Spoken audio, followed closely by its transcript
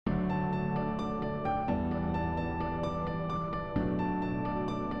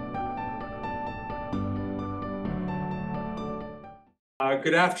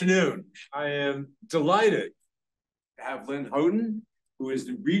Good afternoon. I am delighted to have Lynn Houghton, who is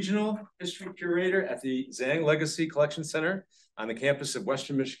the Regional History Curator at the Zhang Legacy Collection Center on the campus of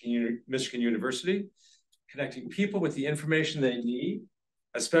Western Michigan University, connecting people with the information they need,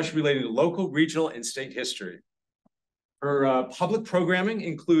 especially relating to local, regional, and state history. Her public programming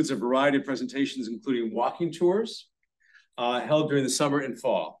includes a variety of presentations, including walking tours held during the summer and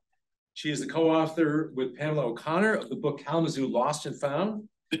fall. She is the co-author with Pamela O'Connor of the book Kalamazoo, Lost and Found,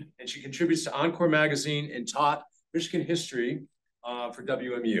 and she contributes to Encore Magazine and taught Michigan history for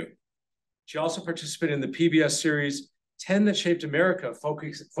WMU. She also participated in the PBS series 10 That Shaped America,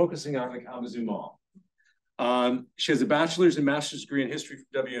 focusing on the Kalamazoo Mall. She has a bachelor's and master's degree in history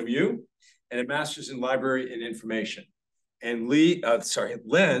from WMU and a master's in library and information. And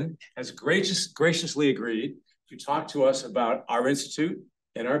Lynn has graciously agreed to talk to us about our institute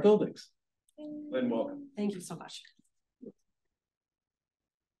and our buildings. Lynn, welcome. Thank you so much.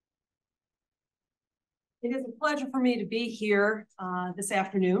 It is a pleasure for me to be here this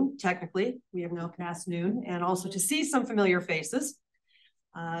afternoon. Technically, we have now past noon, and also to see some familiar faces.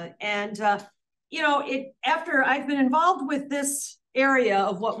 You know, after I've been involved with this area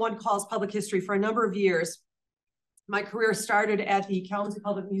of what one calls public history for a number of years. My career started at the Kalamazoo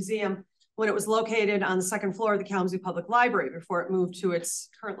Public Museum when it was located on the second floor of the Kalamazoo Public Library before it moved to its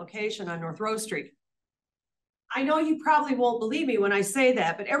current location on North Rose Street. I know you probably won't believe me when I say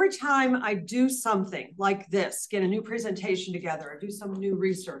that, but every time I do something like this, get a new presentation together, or do some new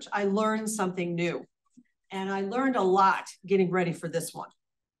research, I learn something new. And I learned a lot getting ready for this one.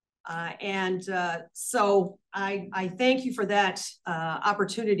 So I thank you for that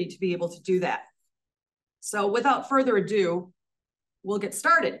opportunity to be able to do that. So without further ado, we'll get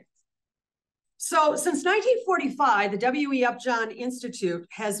started. So since 1945, the W.E. Upjohn Institute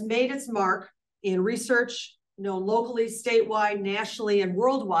has made its mark in research, known locally, statewide, nationally, and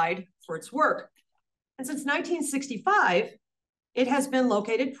worldwide for its work. And since 1965, it has been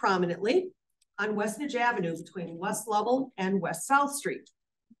located prominently on Westnedge Avenue between West Lovell and West South Street.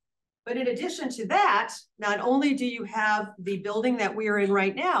 But in addition to that, not only do you have the building that we are in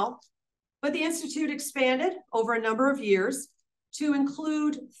right now, but the Institute expanded over a number of years to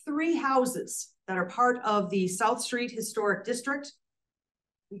include 3 houses that are part of the South Street Historic District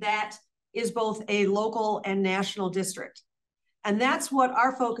that is both a local and national district. And that's what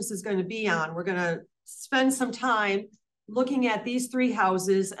our focus is going to be on. We're going to spend some time looking at these 3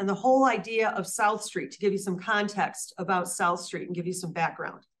 houses and the whole idea of South Street to give you some context about South Street and give you some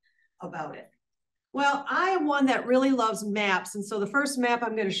background about it. Well, I am one that really loves maps. And so the first map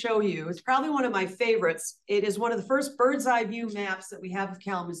I'm going to show you is probably one of my favorites. It is one of the first bird's eye view maps that we have of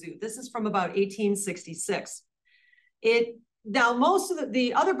Kalamazoo. This is from about 1866. Now, most of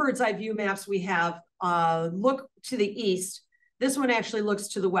the other bird's eye view maps we have look to the east. This one actually looks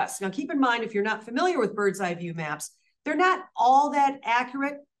to the west. Now, keep in mind, if you're not familiar with bird's eye view maps, they're not all that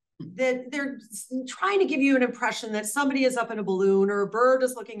accurate. They're trying to give you an impression that somebody is up in a balloon or a bird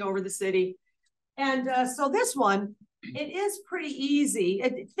is looking over the city. And so this one, it is pretty easy.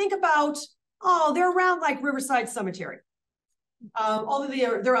 Think about, they're around like Riverside Cemetery. Although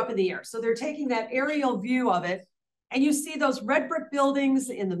they're up in the air. So they're taking that aerial view of it. And you see those red brick buildings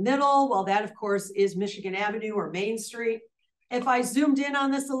in the middle. Well, that, of course, is Michigan Avenue or Main Street. If I zoomed in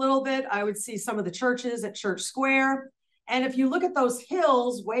on this a little bit, I would see some of the churches at Church Square. And if you look at those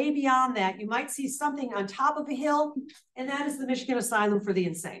hills way beyond that, you might see something on top of a hill, and that is the Michigan Asylum for the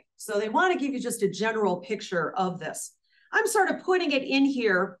Insane. So they want to give you just a general picture of this. I'm sort of putting it in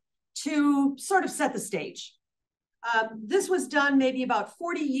here to sort of set the stage. This was done maybe about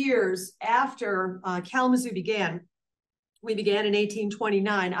 40 years after Kalamazoo began. We began in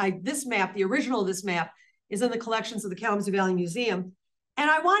 1829. This map, the original of this map, is in the collections of the Kalamazoo Valley Museum. And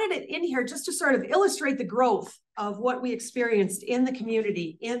I wanted it in here just to sort of illustrate the growth of what we experienced in the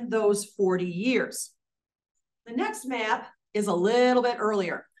community in those 40 years. The next map is a little bit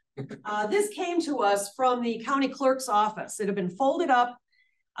earlier. This came to us from the county clerk's office. It had been folded up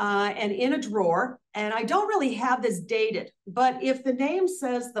and in a drawer. And I don't really have this dated, but if the name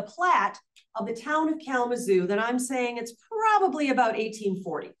says the plat of the town of Kalamazoo, then I'm saying it's probably about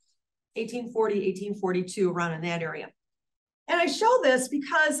 1840, 1842, around in that area. And I show this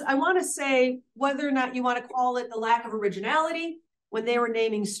because I want to say whether or not you want to call it the lack of originality when they were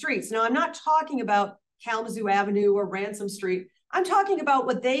naming streets. Now, I'm not talking about Kalamazoo Avenue or Ransom Street. I'm talking about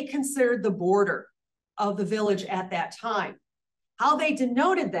what they considered the border of the village at that time. How they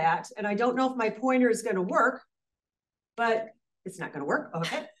denoted that, and I don't know if my pointer is going to work, but it's not going to work.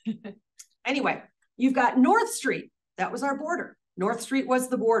 Okay. Anyway, you've got North Street. That was our border. North Street was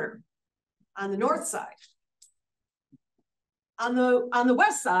the border on the north side. On the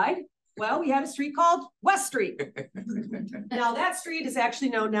west side, well, we had a street called West Street. Now that street is actually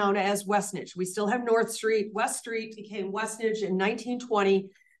known now as Westnedge. We still have North Street. West Street became Westnedge in 1920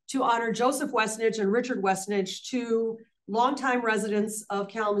 to honor Joseph Westnedge and Richard Westnedge, two longtime residents of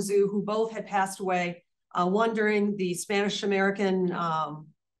Kalamazoo who both had passed away, one during the Spanish-American,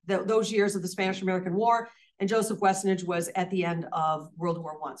 those years of the Spanish-American War, and Joseph Westnedge was at the end of World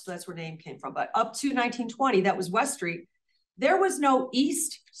War I. So that's where the name came from. But up to 1920, that was West Street. There was no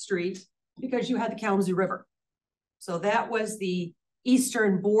East Street because you had the Kalamazoo River. So that was the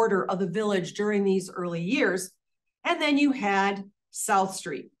eastern border of the village during these early years. And then you had South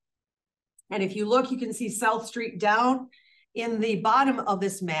Street. And if you look, you can see South Street down in the bottom of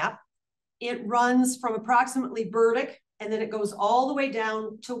this map. It runs from approximately Burdick, and then it goes all the way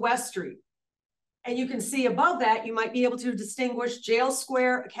down to West Street. And you can see above that, you might be able to distinguish Jail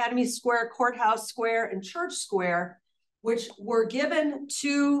Square, Academy Square, Courthouse Square, and Church Square, which were given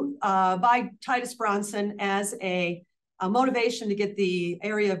to by Titus Bronson as a motivation to get the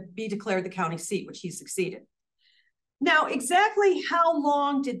area be declared the county seat, which he succeeded. Now, exactly how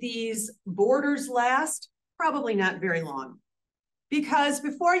long did these borders last? Probably not very long, because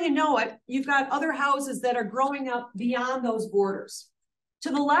before you know it, you've got other houses that are growing up beyond those borders.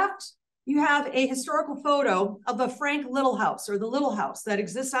 To the left, you have a historical photo of the Frank Little House, or the Little House, that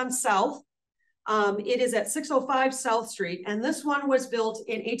exists on South. It is at 605 South Street, and this one was built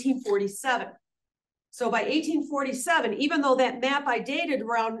in 1847. So by 1847, even though that map I dated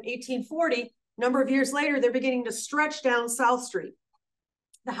around 1840, a number of years later, they're beginning to stretch down South Street.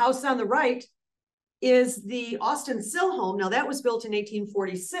 The house on the right is the Austin Sill home. Now that was built in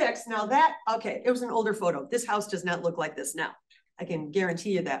 1846. Now that, okay, it was an older photo. This house does not look like this now. I can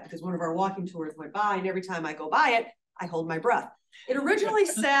guarantee you that, because one of our walking tours went by, and every time I go by it, I hold my breath. It originally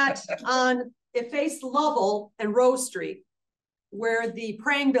sat on, it faced Lovell and Rose Street, where the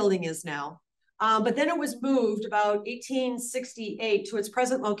Prang building is now. But then it was moved about 1868 to its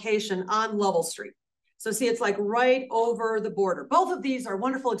present location on Lovell Street. So see, it's like right over the border. Both of these are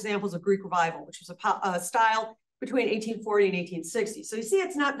wonderful examples of Greek Revival, which was a style between 1840 and 1860. So you see,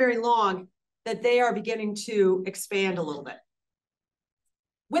 it's not very long that they are beginning to expand a little bit.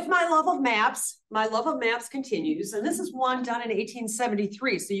 With my love of maps continues. And this is one done in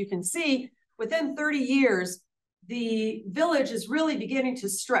 1873. So you can see within 30 years, the village is really beginning to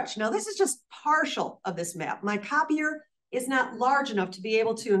stretch. Now, this is just partial of this map. My copier is not large enough to be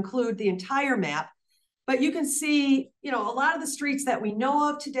able to include the entire map, but you can see, you know, a lot of the streets that we know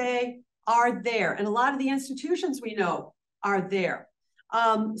of today are there, and a lot of the institutions we know are there.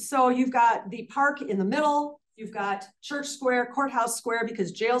 So you've got the park in the middle, you've got Church Square, Courthouse Square,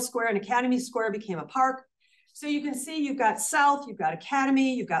 because Jail Square and Academy Square became a park. So you can see you've got South, you've got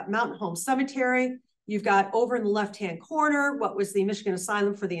Academy, you've got Mountain Home Cemetery, you've got over in the left-hand corner what was the Michigan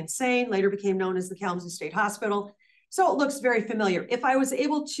Asylum for the Insane, later became known as the Kalamazoo State Hospital. So it looks very familiar. If I was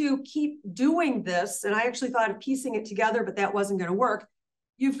able to keep doing this, and I actually thought of piecing it together, but that wasn't going to work,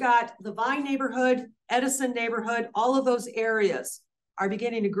 you've got the Vine neighborhood, Edison neighborhood, all of those areas are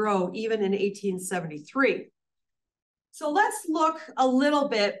beginning to grow even in 1873. So let's look a little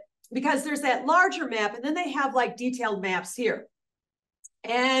bit, because there's that larger map, and then they have like detailed maps here.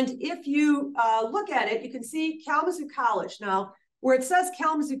 And if you look at it, you can see Kalamazoo College. Now, where it says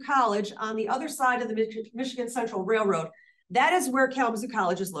Kalamazoo College on the other side of the Michigan Central Railroad, that is where Kalamazoo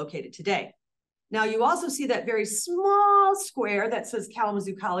College is located today. Now, you also see that very small square that says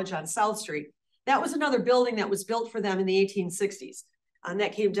Kalamazoo College on South Street. That was another building that was built for them in the 1860s. And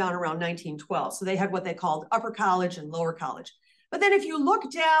that came down around 1912. So they had what they called Upper College and Lower College. But then if you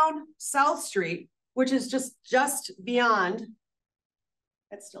look down South Street, which is just beyond,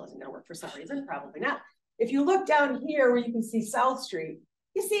 that still isn't gonna work for some reason, probably not. If you look down here where you can see South Street,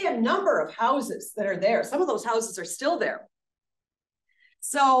 you see a number of houses that are there. Some of those houses are still there.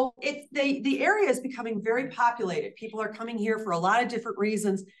 So the area is becoming very populated. People are coming here for a lot of different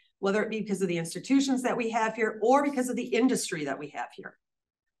reasons, whether it be because of the institutions that we have here or because of the industry that we have here.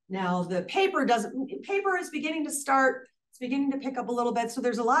 Now, the paper is beginning to start, it's beginning to pick up a little bit. So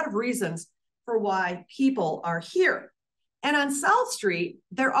there's a lot of reasons for why people are here. And on South Street,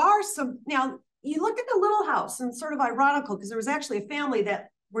 there are some, now you look at the Little House, and sort of ironical because there was actually a family that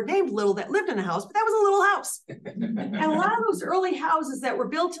were named Little that lived in a house, but that was a little house. And a lot of those early houses that were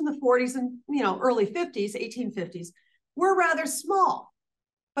built in the 40s and early 50s, 1850s, were rather small.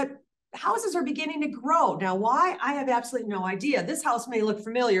 But houses are beginning to grow. Now, why? I have absolutely no idea. This house may look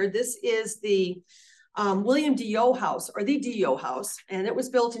familiar. This is the William D.O. house, or the D.O. house, and it was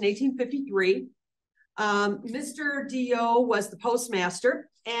built in 1853. Mr. D.O. was the postmaster,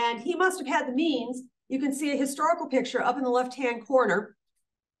 and he must have had the means you can see a historical picture up in the left-hand corner,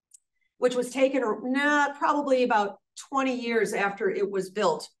 which was taken probably about 20 years after it was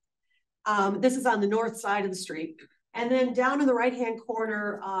built. This is on the north side of the street. And then down in the right-hand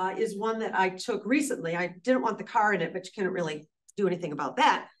corner is one that I took recently. I didn't want the car in it, but you couldn't really do anything about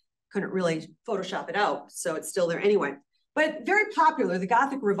that. Couldn't really Photoshop it out, so it's still there anyway. But very popular, the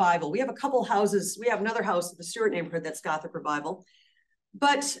Gothic Revival. We have a couple houses. We have another house in the Stewart neighborhood that's Gothic Revival.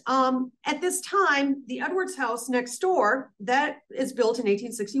 But at this time, the Edwards house next door, that is built in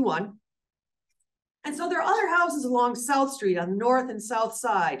 1861. And so there are other houses along South Street on the north and south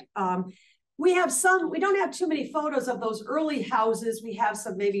side. We don't have too many photos of those early houses. We have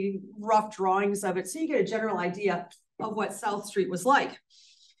some maybe rough drawings of it, so you get a general idea of what South Street was like.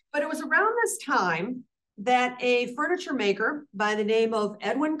 But it was around this time that a furniture maker by the name of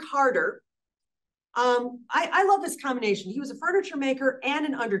Edwin Carter, I love this combination. He was a furniture maker and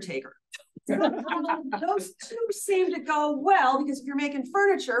an undertaker. Those two seem to go well, because if you're making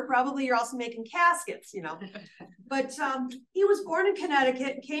furniture, probably you're also making caskets, you know. But he was born in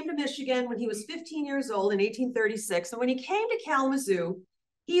Connecticut and came to Michigan when he was 15 years old in 1836. And when he came to Kalamazoo,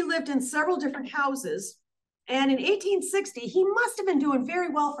 he lived in several different houses. And in 1860, he must have been doing very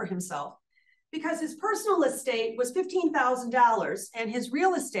well for himself, because his personal estate was $15,000 and his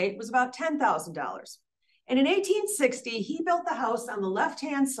real estate was about $10,000. And in 1860, he built the house on the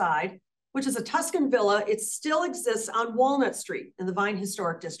left-hand side, which is a Tuscan villa. It still exists on Walnut Street in the Vine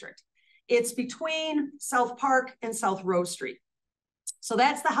Historic District. It's between South Park and South Rose Street. So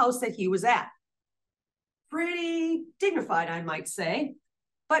that's the house that he was at. Pretty dignified, I might say.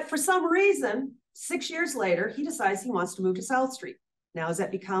 But for some reason, 6 years later, he decides he wants to move to South Street. Now, is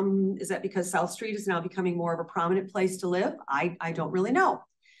that because South Street is now becoming more of a prominent place to live? I don't really know.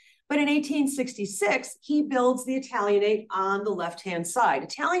 But in 1866, he builds the Italianate on the left-hand side.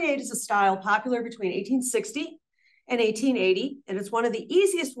 Italianate is a style popular between 1860 and 1880, and it's one of the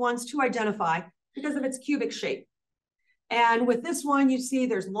easiest ones to identify because of its cubic shape. And with this one, you see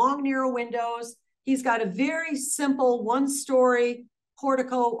there's long, narrow windows. He's got a very simple one-story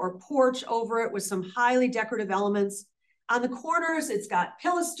portico or porch over it with some highly decorative elements. On the corners, it's got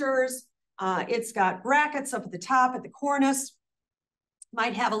pilasters. It's got brackets up at the top at the cornice.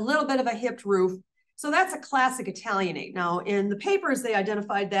 Might have a little bit of a hipped roof. So that's a classic Italianate. Now, in the papers, they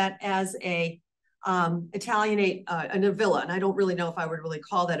identified that as a Italianate, a villa. And I don't really know if I would really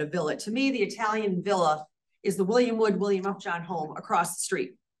call that a villa. To me, the Italian villa is the William Wood, William Upjohn home across the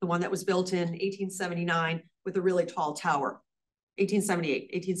street, the one that was built in 1879 with a really tall tower,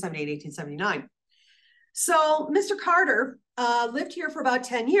 1878, 1879. So Mr. Carter lived here for about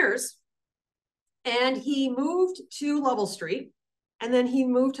 10 years, and he moved to Lovell Street. And then he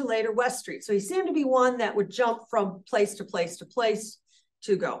moved to later West Street. So he seemed to be one that would jump from place to place to place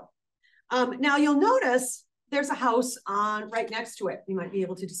to go. Now you'll notice there's a house right next to it. You might be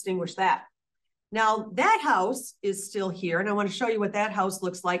able to distinguish that. Now that house is still here, and I want to show you what that house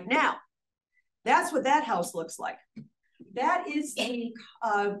looks like now. That's what that house looks like. That is the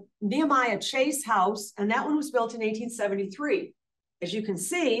Nehemiah Chase house, and that one was built in 1873. As you can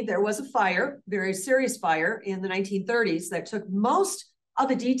see, there was a fire, very serious fire in the 1930s that took most of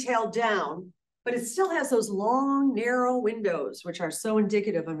the detail down, but it still has those long, narrow windows, which are so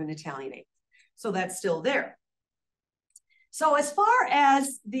indicative of an Italianate. So that's still there. So as far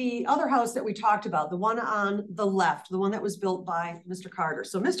as the other house that we talked about, the one on the left, the one that was built by Mr. Carter.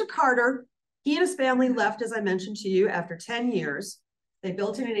 So Mr. Carter, he and his family left, as I mentioned to you, after 10 years. They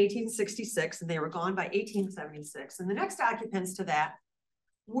built it in 1866, and they were gone by 1876. And the next occupants to that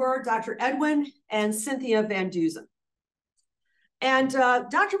were Dr. Edwin and Cynthia Van Duzen. And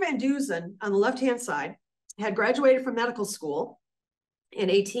Dr. Van Duzen, on the left-hand side, had graduated from medical school in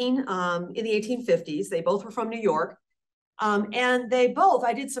the 1850s. They both were from New York. And they both,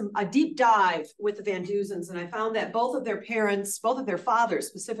 I did a deep dive with the Van Duzens, and I found that both of their parents, both of their fathers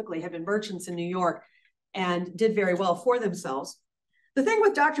specifically, had been merchants in New York and did very well for themselves. The thing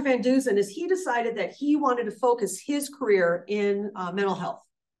with Dr. Van Duzen is he decided that he wanted to focus his career in mental health.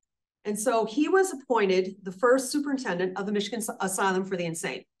 And so he was appointed the first superintendent of the Michigan Asylum for the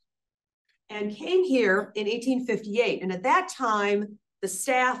Insane and came here in 1858. And at that time, the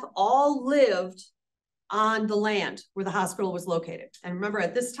staff all lived on the land where the hospital was located. And remember,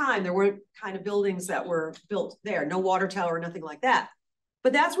 at this time, there weren't kind of buildings that were built there, no water tower, nothing like that.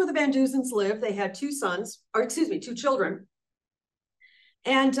 But that's where the Van Duzens lived. They had two children.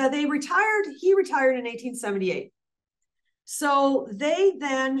 And he retired in 1878. So they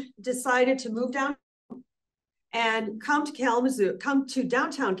then decided to move down and come to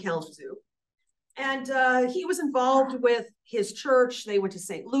downtown Kalamazoo. And he was involved with his church. They went to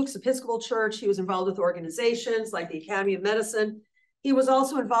St. Luke's Episcopal Church. He was involved with organizations like the Academy of Medicine. He was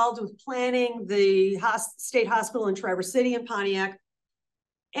also involved with planning the state hospital in Traverse City in Pontiac.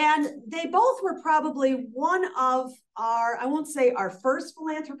 And they both were probably one of our, I won't say our first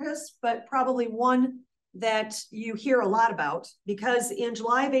philanthropists, but probably one that you hear a lot about, because in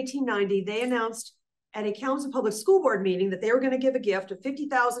July of 1890, they announced at a Kalamazoo Public School Board meeting that they were going to give a gift of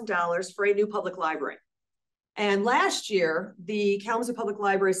 $50,000 for a new public library. And last year, the Kalamazoo Public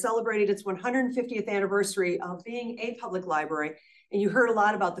Library celebrated its 150th anniversary of being a public library. And you heard a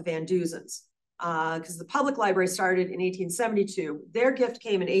lot about the Van Duzens, because the public library started in 1872. Their gift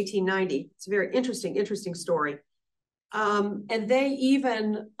came in 1890. It's a very interesting story. And they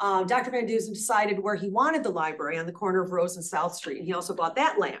even, Dr. Van Duzen decided where he wanted the library on the corner of Rose and South Street. And he also bought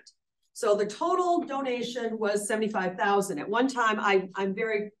that land. So the total donation was $75,000. At one time, I'm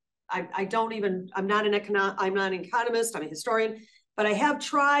not an economist, I'm a historian, but I have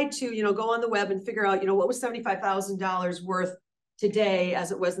tried to, go on the web and figure out, what was $75,000 worth today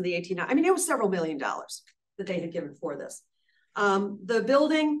as it was in the 1890s. I mean, it was several $1 million that they had given for this. The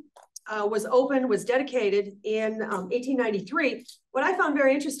building was dedicated in 1893. What I found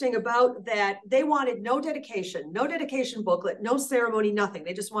very interesting about that, they wanted no dedication booklet, no ceremony, nothing.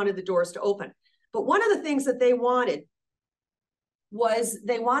 They just wanted the doors to open. But one of the things that they wanted was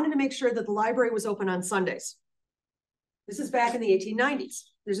they wanted to make sure that the library was open on Sundays. This is back in the 1890s.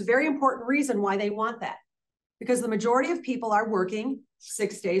 There's a very important reason why they want that, because the majority of people are working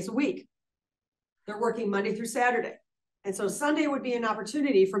 6 days a week. They're working Monday through Saturday. And so Sunday would be an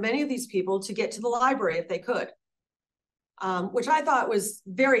opportunity for many of these people to get to the library if they could, which I thought was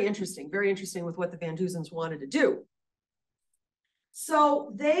very interesting with what the Van Duzens wanted to do.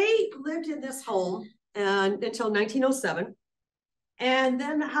 So they lived in this home until 1907. And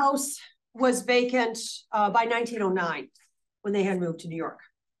then the house was vacant by 1909 when they had moved to New York.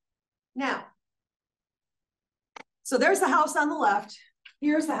 Now, so there's the house on the left.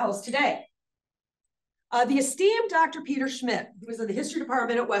 Here's the house today. The esteemed Dr. Peter Schmidt, who was in the history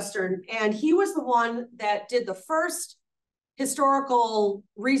department at Western, and he was the one that did the first historical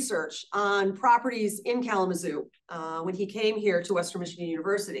research on properties in Kalamazoo when he came here to Western Michigan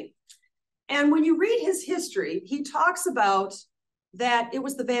University. And when you read his history, he talks about that it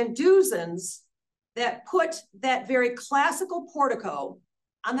was the Van Duzens that put that very classical portico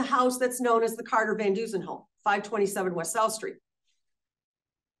on the house that's known as the Carter Van Duzen home, 527 West South Street.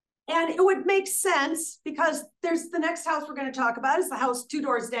 And it would make sense because there's the next house we're going to talk about is the house 2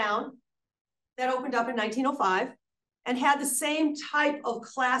 doors down that opened up in 1905 and had the same type of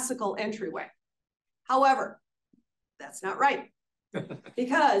classical entryway. However, that's not right.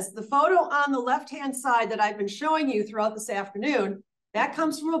 Because the photo on the left-hand side that I've been showing you throughout this afternoon, that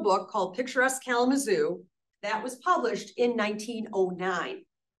comes from a book called Picturesque Kalamazoo that was published in 1909.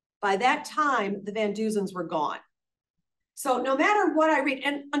 By that time, the Van Duzens were gone. So no matter what I read,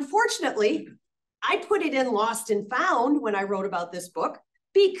 and unfortunately, I put it in Lost and Found when I wrote about this book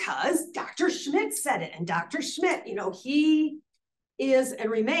because Dr. Schmidt said it. And Dr. Schmidt, he is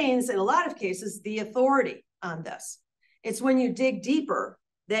and remains in a lot of cases the authority on this. It's when you dig deeper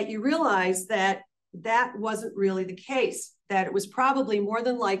that you realize that that wasn't really the case, that it was probably more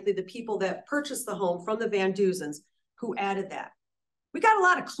than likely the people that purchased the home from the Van Duzens who added that. We got a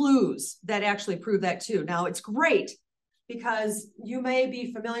lot of clues that actually prove that too. Now it's great because you may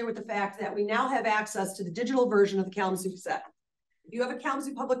be familiar with the fact that we now have access to the digital version of the Kalamazoo Gazette. If you have a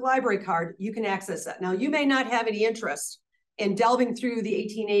Kalamazoo Public Library card, you can access that. Now, you may not have any interest in delving through the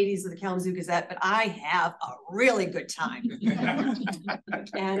 1880s of the Kalamazoo Gazette, but I have a really good time.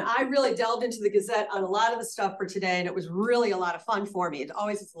 And I really delved into the Gazette on a lot of the stuff for today, and it was really a lot of fun for me. It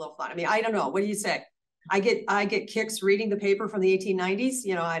always is a little fun. I mean, I don't know. What do you say? I get kicks reading the paper from the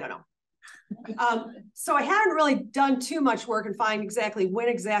 1890s. I don't know. So I haven't really done too much work and find exactly when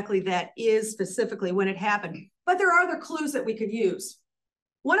that is specifically when it happened, but there are other clues that we could use.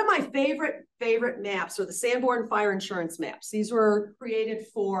 One of my favorite maps are the Sanborn Fire Insurance maps. These were created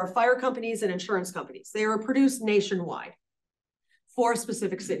for fire companies and insurance companies. They were produced nationwide for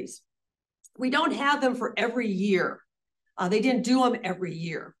specific cities. We don't have them for every year. They didn't do them every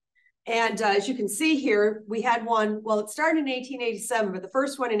year. And as you can see here, we had one, well, it started in 1887, but the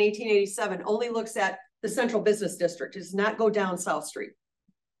first one in 1887 only looks at the central business district. It does not go down South Street.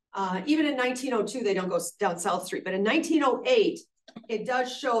 Even in 1902, they don't go down South Street. But in 1908, it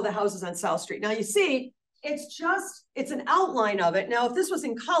does show the houses on South Street. Now you see, it's an outline of it. Now, if this was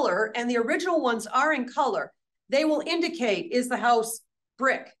in color, and the original ones are in color, they will indicate, is the house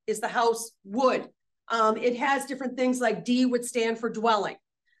brick? Is the house wood? It has different things like D would stand for dwelling.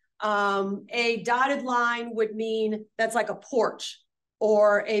 A dotted line would mean that's like a porch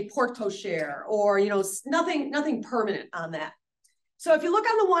or a porte cochere, or nothing permanent on that. So if you look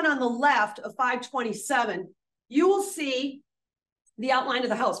on the one on the left of 527, you will see the outline of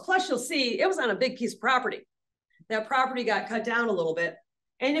the house. Plus, you'll see it was on a big piece of property. That property got cut down a little bit.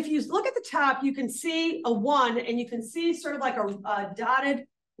 And if you look at the top, you can see a 1, and you can see sort of like a dotted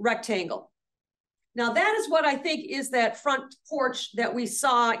rectangle. Now, that is what I think is that front porch that we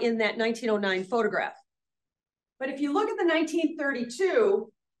saw in that 1909 photograph. But if you look at the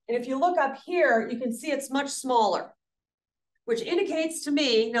 1932, and if you look up here, you can see it's much smaller, which indicates to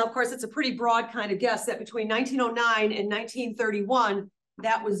me, now, of course, it's a pretty broad kind of guess, that between 1909 and 1931,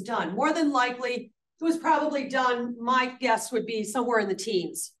 that was done. More than likely, it was probably done, my guess would be somewhere in the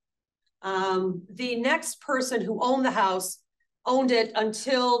teens. The next person who owned the house owned it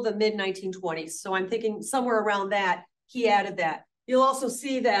until the mid-1920s. So I'm thinking somewhere around that, he added that. You'll also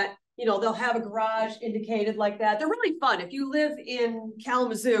see that, they'll have a garage indicated like that. They're really fun. If you live in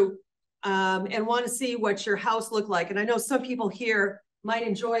Kalamazoo and want to see what your house looked like, and I know some people here might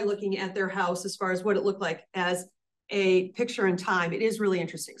enjoy looking at their house as far as what it looked like as a picture in time, it is really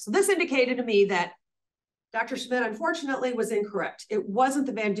interesting. So this indicated to me that Dr. Schmidt, unfortunately, was incorrect. It wasn't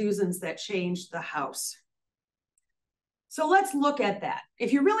the Van Duzens that changed the house. So let's look at that.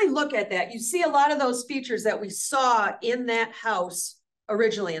 If you really look at that, you see a lot of those features that we saw in that house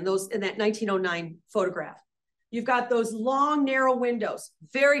originally, in that 1909 photograph. You've got those long, narrow windows,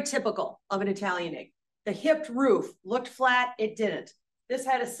 very typical of an Italianate. The hipped roof looked flat, it didn't. This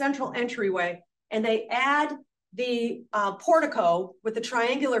had a central entryway, and they add the portico with the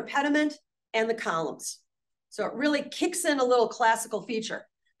triangular pediment and the columns. So it really kicks in a little classical feature.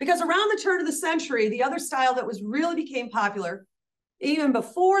 Because around the turn of the century, the other style that really became popular, even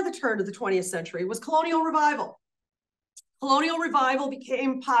before the turn of the 20th century, was Colonial Revival. Colonial Revival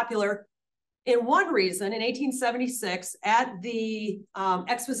became popular in one reason in 1876 at the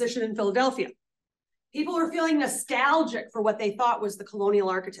exposition in Philadelphia. People were feeling nostalgic for what they thought was the colonial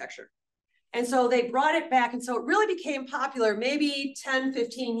architecture. And so they brought it back. And so it really became popular maybe 10,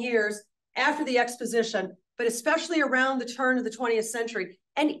 15 years after the exposition, but especially around the turn of the 20th century,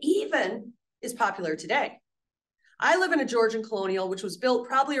 and even is popular today. I live in a Georgian colonial, which was built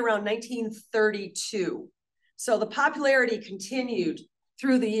probably around 1932. So the popularity continued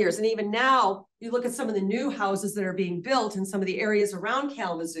through the years. And even now, you look at some of the new houses that are being built in some of the areas around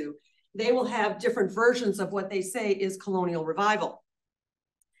Kalamazoo, they will have different versions of what they say is colonial revival.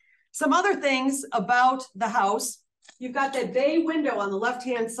 Some other things about the house, you've got that bay window on the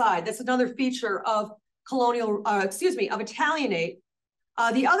left-hand side. That's another feature of of Italianate.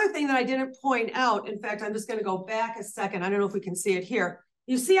 The other thing that I didn't point out, in fact, I'm just going to go back a second. I don't know if we can see it here.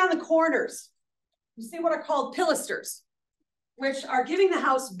 You see on the corners, you see what are called pilasters, which are giving the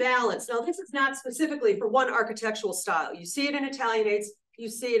house balance. Now, this is not specifically for one architectural style. You see it in Italianates, you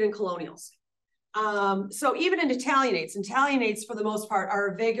see it in colonials. So even in Italianates for the most part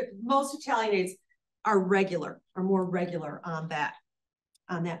are most Italianates are more regular on that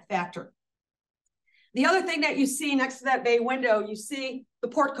factor. The other thing that you see next to that bay window, you see the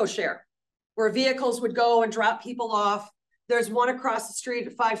porte cochere, where vehicles would go and drop people off. There's one across the street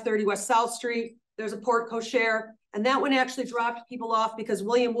at 530 West South Street. There's a porte cochere, and that one actually dropped people off because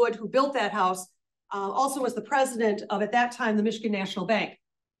William Wood, who built that house, also was the president of, at that time, the Michigan National Bank.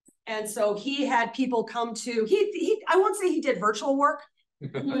 And so he had people come to, I won't say he did virtual work,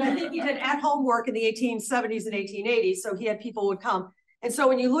 but I think he did at-home work in the 1870s and 1880s. So he had people would come. And so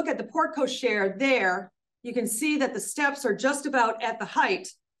when you look at the porte cochere there, you can see that the steps are just about at the height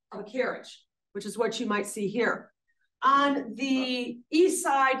of a carriage, which is what you might see here. On the east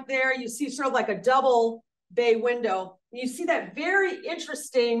side there, you see sort of like a double bay window. You see that very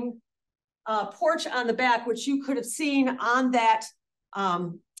interesting porch on the back, which you could have seen on that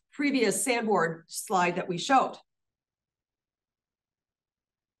previous sandboard slide that we showed.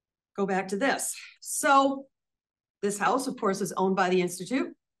 Go back to this. So this house, of course, is owned by the Institute.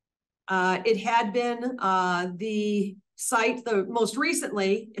 It had been the site, most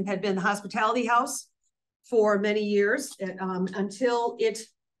recently, it had been the hospitality house for many years until it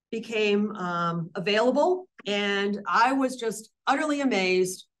became available. And I was just utterly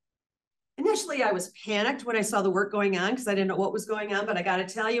amazed. Initially, I was panicked when I saw the work going on because I didn't know what was going on. But I got to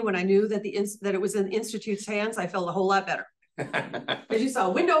tell you, when I knew that that it was in the Institute's hands, I felt a whole lot better. Because you saw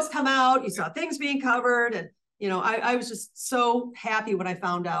windows come out, you saw things being covered, and I was just so happy when I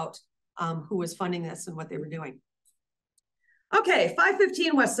found out who was funding this and what they were doing. Okay,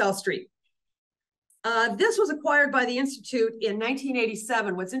 515 West South Street. This was acquired by the Institute in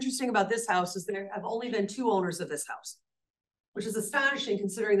 1987. What's interesting about this house is there have only been 2 owners of this house. which is astonishing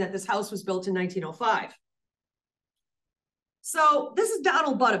considering that this house was built in 1905. So this is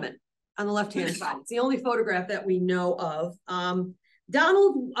Donald Butterman on the left-hand side. It's the only photograph that we know of.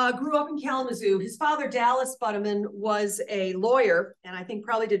 Donald grew up in Kalamazoo. His father, Dallas Butterman, was a lawyer, and I think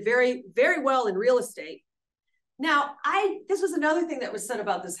probably did very, very well in real estate. Now, this was another thing that was said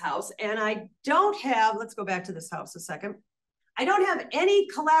about this house, and I don't have, let's go back to this house a second. I don't have any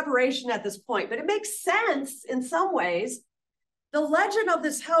collaboration at this point, but it makes sense in some ways. The legend of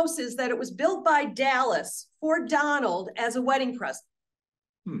this house is that it was built by Dallas for Donald as a wedding present.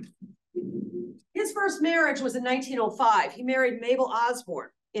 His first marriage was in 1905. He married Mabel Osborne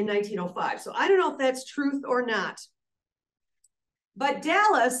in 1905. So I don't know if that's truth or not. But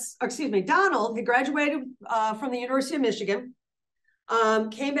Donald had graduated from the University of Michigan,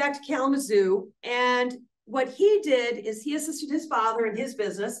 came back to Kalamazoo, and what he did is he assisted his father in his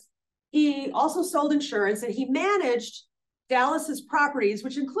business. He also sold insurance, and he managed Dallas's properties,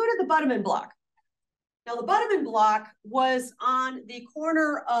 which included the Butterman block. Now, the Butterman block was on the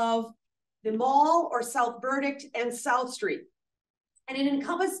corner of the Mall or South Burdick and South Street. And it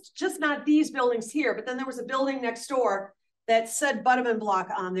encompassed just not these buildings here, but then there was a building next door that said Butterman block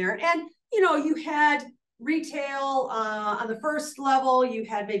on there. And, you know, you had retail on the first level, you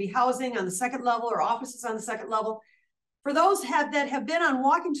had maybe housing on the second level or offices on the second level. For those that have been on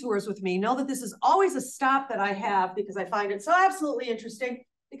walking tours with me, know that this is always a stop that I have because I find it so absolutely interesting,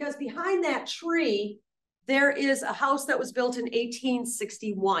 because behind that tree, there is a house that was built in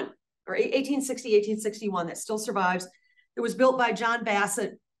 1861 or 1860, 1861 that still survives. It was built by John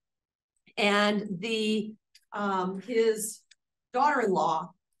Bassett, and his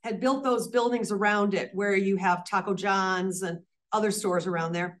daughter-in-law had built those buildings around it where you have Taco John's and other stores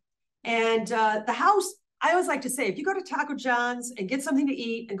around there. And the house, I always like to say, if you go to Taco John's and get something to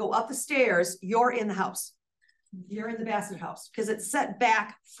eat and go up the stairs, you're in the house. You're in the Bassett house because it's set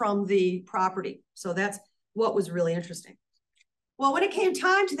back from the property. So that's what was really interesting. Well, when it came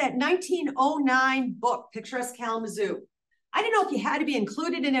time to that 1909 book, Picturesque Kalamazoo, I didn't know if you had to be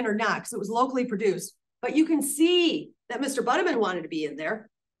included in it or not because it was locally produced, but you can see that Mr. Butterman wanted to be in there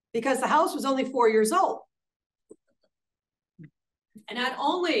because the house was only 4 years old. And not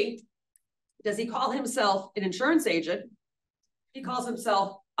only does he call himself an insurance agent, he calls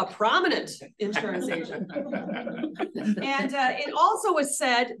himself a prominent insurance agent. And it also was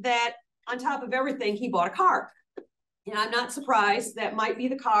said that on top of everything, he bought a car. And I'm not surprised that might be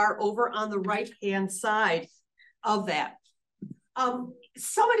the car over on the right-hand side of that.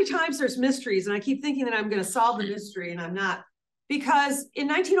 So many times there's mysteries, and I keep thinking that I'm going to solve the mystery, and I'm not. Because in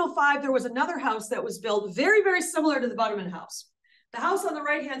 1905, there was another house that was built very, very similar to the Butterman house. The house on the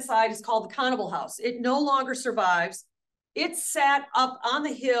right-hand side is called the Connable House. It no longer survives. It sat up on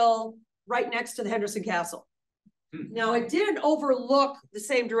the hill right next to the Henderson Castle. Now, it didn't overlook the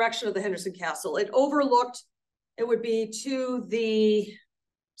same direction of the Henderson Castle. It overlooked, it would be to the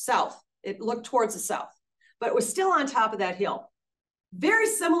south. It looked towards the south, but it was still on top of that hill. Very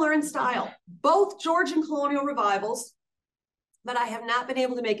similar in style, both Georgian colonial revivals, but I have not been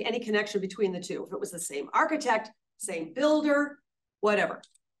able to make any connection between the two. If it was the same architect, same builder, whatever.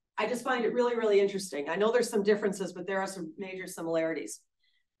 I just find it really, really interesting. I know there's some differences, but there are some major similarities.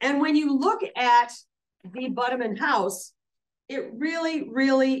 And when you look at the Butterman house, it really,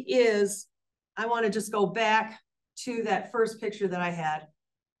 really is, I want to just go back to that first picture that I had.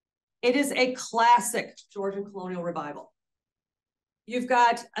 It is a classic Georgian colonial revival. You've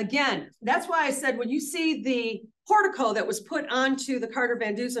got, again, that's why I said when you see the portico that was put onto the Carter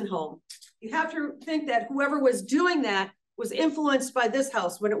Van Dusen home, you have to think that whoever was doing that was influenced by this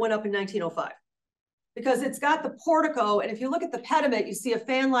house when it went up in 1905. Because it's got the portico, and if you look at the pediment, you see a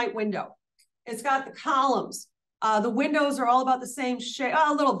fanlight window. It's got the columns. The windows are all about the same shape,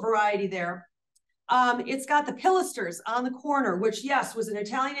 a little variety there. It's got the pilasters on the corner, which, yes, was an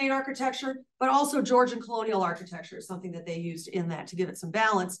Italianate architecture, but also Georgian colonial architecture, something that they used in that to give it some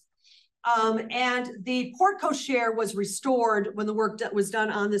balance. And the porte cochere was restored when the work was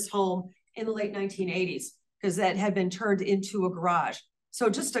done on this home in the late 1980s, because that had been turned into a garage. So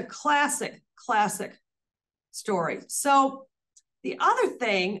just a classic, classic story. So the other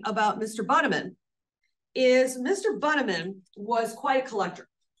thing about Mr. Butterman is Mr. Butterman was quite a collector.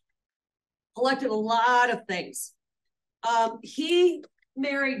 Collected a lot of things. He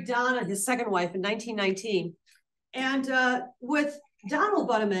married Donna, his second wife, in 1919. And with Donald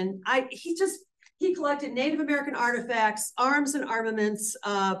Butterman, he collected Native American artifacts, arms and armaments,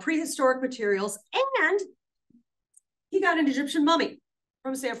 prehistoric materials, and he got an Egyptian mummy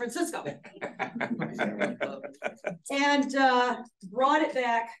from San Francisco and brought it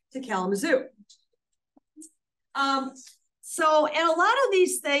back to Kalamazoo. So, and a lot of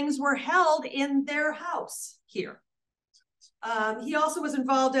these things were held in their house here. He also was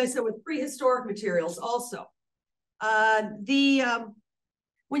involved, I said, with prehistoric materials also. When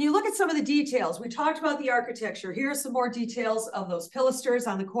you look at some of the details, we talked about the architecture. Here are some more details of those pilasters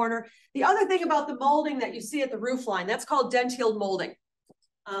on the corner. The other thing about the molding that you see at the roof line, that's called dentilled molding.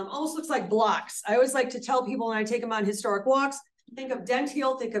 Almost looks like blocks. I always like to tell people when I take them on historic walks, think of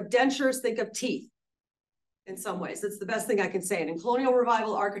dentile, think of dentures, think of teeth. In some ways, that's the best thing I can say. And in colonial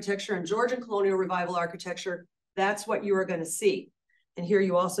revival architecture and Georgian colonial revival architecture, that's what you are going to see. And here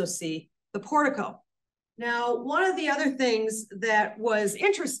you also see the portico. Now, one of the other things that was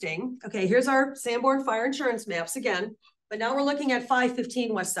interesting, okay, here's our Sanborn fire insurance maps again, but now we're looking at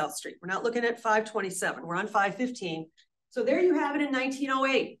 515 West South Street. We're not looking at 527, we're on 515. So there you have it in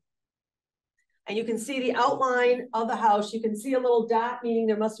 1908. And you can see the outline of the house. You can see a little dot, meaning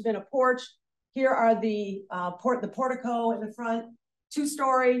there must have been a porch. Here are the portico in the front,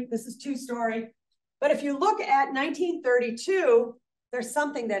 2-story, this is 2-story. But if you look at 1932, there's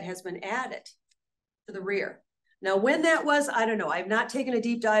something that has been added to the rear. Now, when that was, I don't know. I've not taken a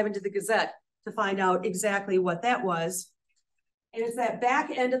deep dive into the Gazette to find out exactly what that was. And it's that back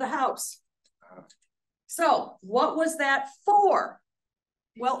end of the house. So what was that for?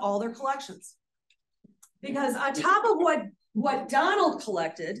 Well, all their collections. Because on top of what Donald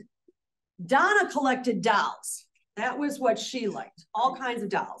collected, Donna collected dolls. That was what she liked, all kinds of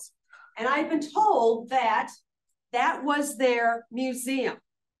dolls. And I've been told that that was their museum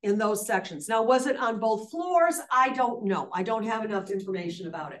in those sections. Now, was it on both floors? I don't know. I don't have enough information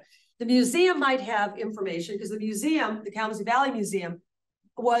about it. The museum might have information because the museum, the Kalamazoo Valley Museum,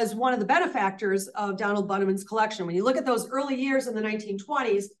 was one of the benefactors of Donald Bunneman's collection. When you look at those early years in the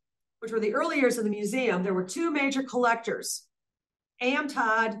 1920s, which were the early years of the museum, there were two major collectors, A.M.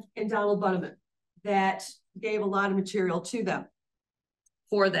 Todd and Donald Bunneman, that gave a lot of material to them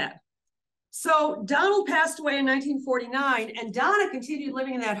for that. So Donald passed away in 1949, and Donna continued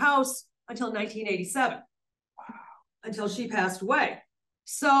living in that house until 1987, until she passed away.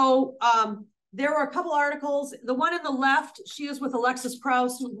 So there were a couple articles. The one on the left, she is with Alexis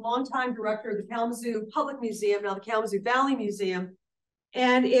Krauss, who was longtime director of the Kalamazoo Public Museum, now the Kalamazoo Valley Museum.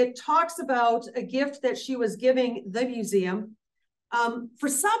 And it talks about a gift that she was giving the museum. For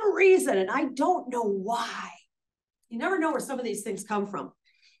some reason, and I don't know why, you never know where some of these things come from.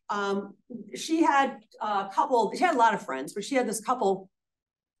 She had a lot of friends, but she had this couple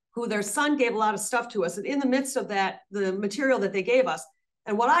who their son gave a lot of stuff to us. And in the midst of that, the material that they gave us,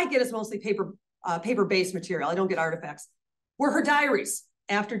 and what I get is mostly paper-based material, I don't get artifacts, were her diaries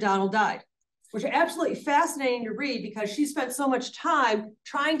after Donald died, which are absolutely fascinating to read because she spent so much time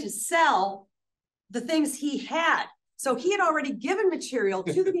trying to sell the things he had. So he had already given material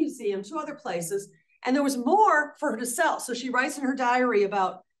to the museum, to other places, and there was more for her to sell. So she writes in her diary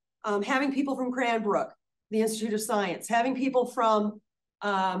about having people from Cranbrook, the Institute of Science, having people from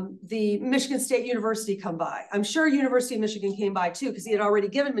the Michigan State University come by. I'm sure University of Michigan came by too, because he had already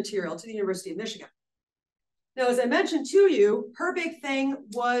given material to the University of Michigan. Now, as I mentioned to you, her big thing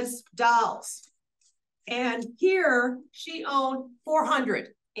was dolls. And here she owned 400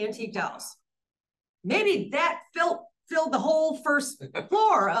 antique dolls. Maybe that filled the whole first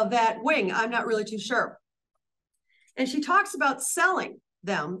floor of that wing. I'm not really too sure. And she talks about selling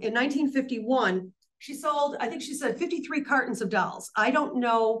them. In 1951, she sold, I think she said 53 cartons of dolls. I don't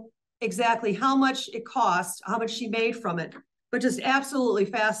know exactly how much it cost, how much she made from it, but just absolutely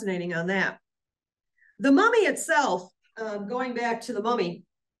fascinating on that. The mummy itself, going back to the mummy,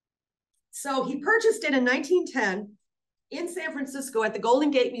 so he purchased it in 1910 in San Francisco at the Golden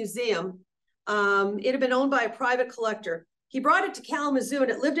Gate Museum. It had been owned by a private collector. He brought it to Kalamazoo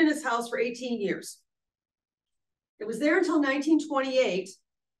and it lived in his house for 18 years. It was there until 1928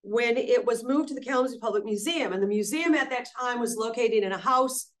 when it was moved to the Kalamazoo Public Museum. And the museum at that time was located in a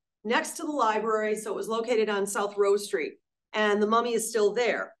house next to the library. So it was located on South Rose Street. And the mummy is still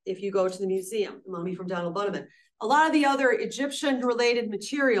there if you go to the museum, the mummy from Donald Bunneman. A lot of the other Egyptian-related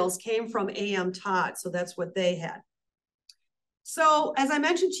materials came from A.M. Todd, so that's what they had. So as I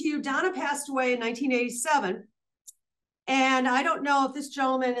mentioned to you, Donna passed away in 1987. And I don't know if this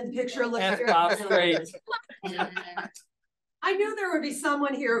gentleman in the picture looks very... I knew there would be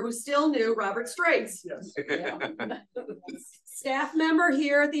someone here who still knew Robert Straits. Yes. Staff member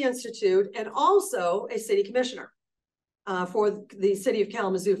here at the Institute and also a city commissioner for the city of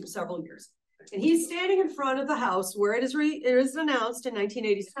Kalamazoo for several years. And he's standing in front of the house where it is announced in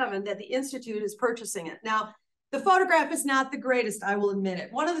 1987 that the Institute is purchasing it. Now, the photograph is not the greatest, I will admit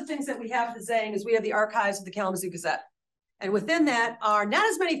it. One of the things that we have at the Zhang is we have the archives of the Kalamazoo Gazette. And within that are not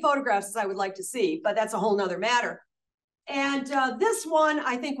as many photographs as I would like to see, but that's a whole nother matter. And this one,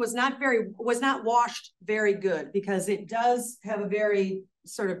 I think, was not washed very good because it does have a very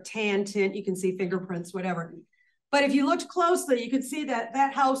sort of tan tint. You can see fingerprints, whatever. But if you looked closely, you could see that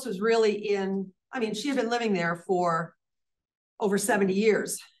that house was really I mean, she had been living there for over 70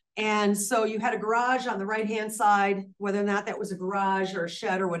 years. And so you had a garage on the right-hand side, whether or not that was a garage or a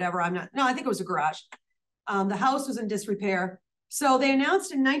shed or whatever, I think it was a garage. The house was in disrepair. So they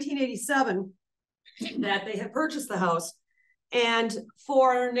announced in 1987 that they had purchased the house. And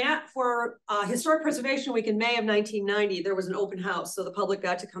for Historic Preservation Week in May of 1990, there was an open house. So the public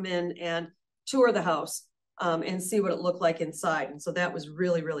got to come in and tour the house and see what it looked like inside. And so that was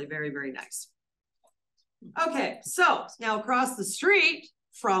really, really very, very nice. Okay, so now across the street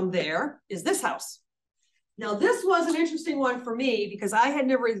from there is this house. Now this was an interesting one for me because I had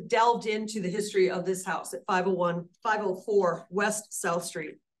never delved into the history of this house at 504 West South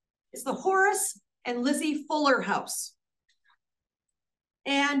Street. It's the Horace and Lizzie Fuller house.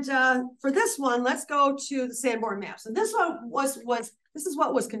 And for this one, let's go to the Sanborn maps. And this one this is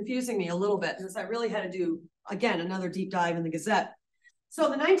what was confusing me a little bit because I really had to do, again, another deep dive in the Gazette. So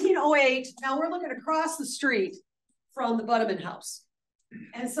the 1908, now we're looking across the street from the Butterman house.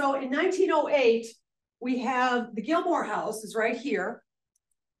 And so in 1908, we have the Gilmore house is right here.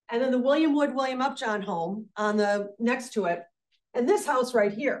 And then the William Upjohn home on the next to it. And this house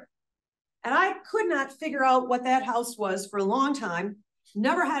right here. And I could not figure out what that house was for a long time.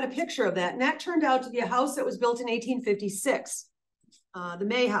 Never had a picture of that. And that turned out to be a house that was built in 1856, the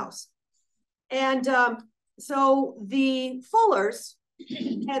May house. And so the Fullers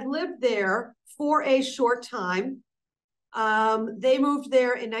had lived there for a short time. They moved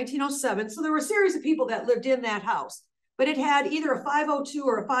there in 1907. So there were a series of people that lived in that house, but it had either a 502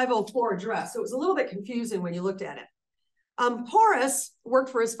 or a 504 address. So it was a little bit confusing when you looked at it. Horace worked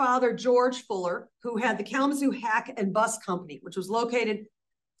for his father, George Fuller, who had the Kalamazoo Hack and Bus Company, which was located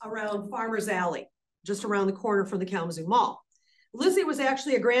around Farmers Alley, just around the corner from the Kalamazoo Mall. Lizzie was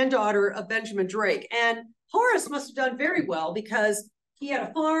actually a granddaughter of Benjamin Drake, and Horace must have done very well because he had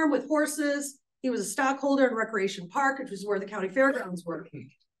a farm with horses. He was a stockholder in Recreation Park, which is where the county fairgrounds were.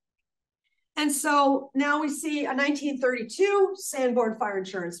 And so now we see a 1932 Sanborn fire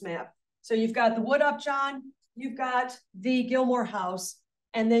insurance map. So you've got the Wood Upjohn, you've got the Gilmore house,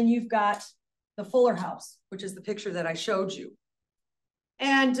 and then you've got the Fuller house, which is the picture that I showed you.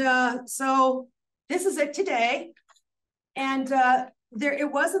 And so this is it today. And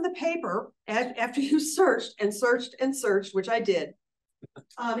it was in the paper after you searched and searched and searched, which I did.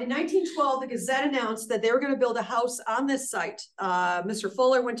 In 1912, the Gazette announced that they were going to build a house on this site. Mr.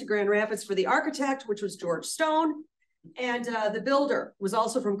 Fuller went to Grand Rapids for the architect, which was George Stone. And the builder was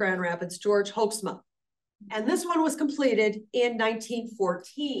also from Grand Rapids, George Hoeksma. And this one was completed in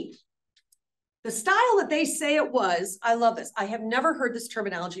 1914. The style that they say it was, I love this. I have never heard this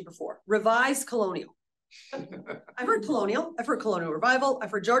terminology before. Revised colonial. I've heard colonial. I've heard colonial revival.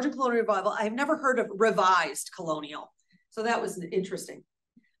 I've heard Georgian colonial revival. I have never heard of revised colonial. So that was interesting.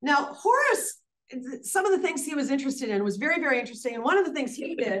 Now, Horace, some of the things he was interested in was very, very interesting. And one of the things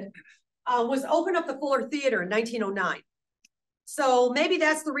he did was open up the Fuller Theater in 1909. So maybe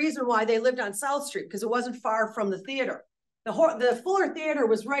that's the reason why they lived on South Street, because it wasn't far from the theater. The Fuller Theater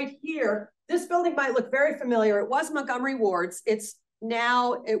was right here. This building might look very familiar. It was Montgomery Ward's. It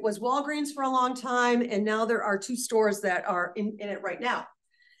was Walgreens for a long time, and now there are two stores that are in it right now.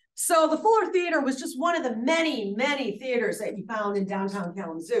 So the Fuller Theater was just one of the many, many theaters that you found in downtown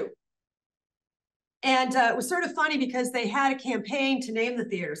Kalamazoo. And it was sort of funny because they had a campaign to name the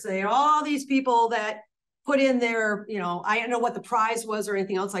theater. So they had all these people that put in their, I don't know what the prize was or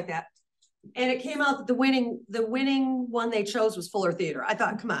anything else like that. And it came out that the winning one they chose was Fuller Theater. I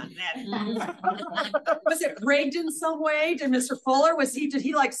thought, come on, was it rigged in some way? Did Mr. Fuller, did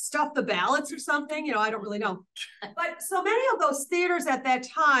he like stuff the ballots or something? I don't really know. But so many of those theaters at that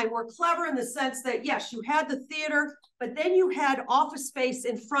time were clever in the sense that, yes, you had the theater, but then you had office space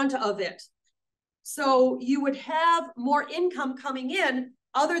in front of it. So you would have more income coming in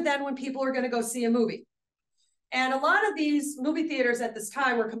other than when people are going to go see a movie. And a lot of these movie theaters at this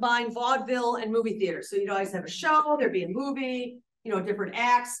time were combined vaudeville and movie theaters. So you'd always have a show, there'd be a movie, different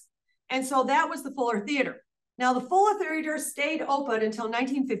acts. And so that was the Fuller Theater. Now the Fuller Theater stayed open until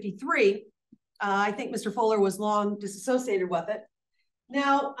 1953. I think Mr. Fuller was long disassociated with it.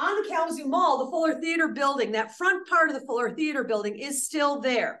 Now on the Kalamazoo Mall, the Fuller Theater building, that front part of the Fuller Theater building is still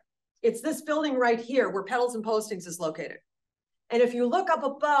there. It's this building right here where Petals and Postings is located. And if you look up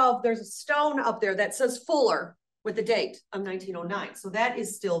above, there's a stone up there that says Fuller with the date of 1909. So that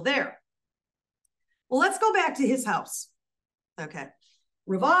is still there. Well, let's go back to his house. Okay.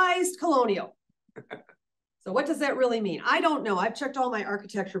 Revised colonial. So what does that really mean? I don't know. I've checked all my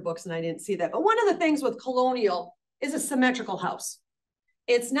architecture books and I didn't see that. But one of the things with colonial is a symmetrical house.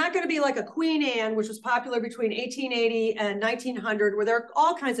 It's not going to be like a Queen Anne, which was popular between 1880 and 1900, where there are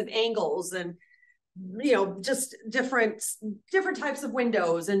all kinds of angles and, you know, just different types of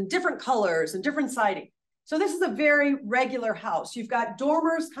windows and different colors and different siding. So this is a very regular house. You've got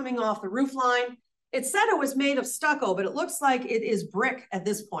dormers coming off the roof line. It said it was made of stucco, but it looks like it is brick at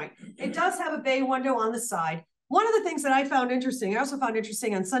this point. It does have a bay window on the side. One of the things that I found interesting, I also found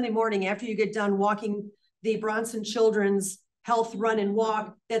interesting on Sunday morning after you get done walking the Bronson Children's Health Run and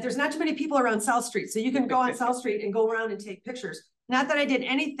Walk, that there's not too many people around South Street. So you can go on South Street and go around and take pictures. Not that I did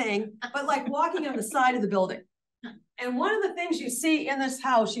anything, but like walking on the side of the building. And one of the things you see in this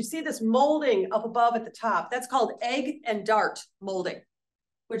house, you see this molding up above at the top. That's called egg and dart molding,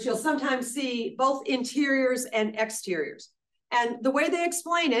 which you'll sometimes see both interiors and exteriors. And the way they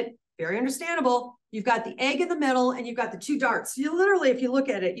explain it, very understandable, you've got the egg in the middle and you've got the two darts. You literally, if you look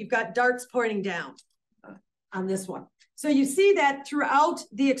at it, you've got darts pointing down on this one. So you see that throughout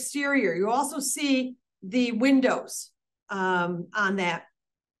the exterior. You also see the windows on that.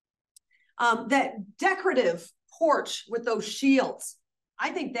 That decorative porch with those shields, I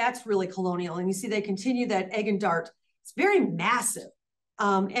think that's really colonial. And you see they continue that egg and dart. It's very massive.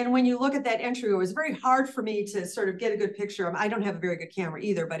 And when you look at that entry, it was very hard for me to sort of get a good picture of. I don't have a very good camera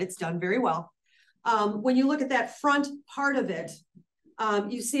either, but it's done very well. When you look at that front part of it,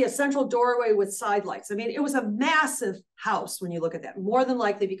 you see a central doorway with side lights. I mean, it was a massive house when you look at that, more than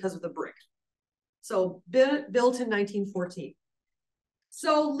likely because of the brick. So built in 1914.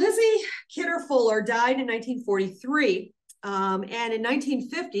 So Lizzie Kidder Fuller died in 1943. And in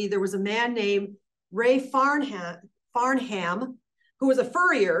 1950, there was a man named Ray Farnham, who was a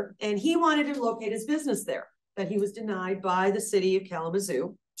furrier, and he wanted to locate his business there, but he was denied by the city of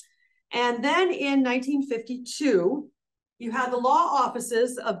Kalamazoo. And then in 1952, you had the law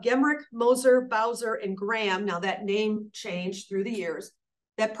offices of Gemrick, Moser, Bowser, and Graham. Now that name changed through the years,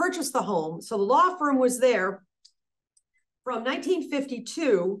 that purchased the home. So the law firm was there from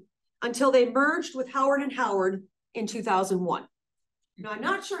 1952 until they merged with Howard and Howard in 2001. Now, I'm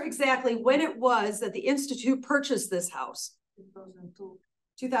not sure exactly when it was that the Institute purchased this house. 2002.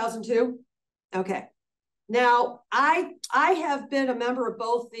 2002? Okay. Now, I have been a member of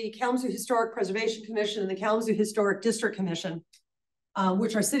both the Kalamazoo Historic Preservation Commission and the Kalamazoo Historic District Commission,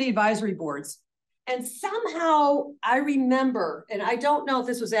 which are city advisory boards. And somehow I remember, and I don't know if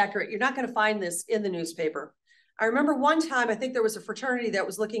this was accurate, you're not going to find this in the newspaper. I remember one time, I think there was a fraternity that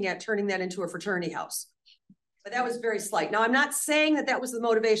was looking at turning that into a fraternity house. But that was very slight. Now, I'm not saying that that was the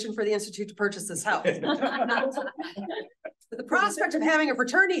motivation for the Institute to purchase this house. But the prospect of having a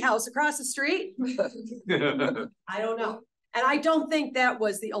fraternity house across the street, I don't know. And I don't think that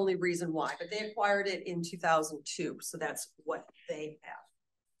was the only reason why, but they acquired it in 2002. So that's what they have.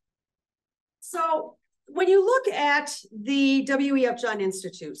 So when you look at the W.E. Upjohn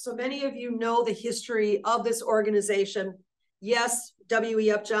Institute, so many of you know the history of this organization. Yes,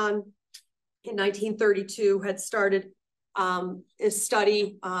 W.E. Upjohn in 1932 had started a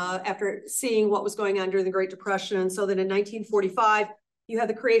study after seeing what was going on during the Great Depression. And so then in 1945, you had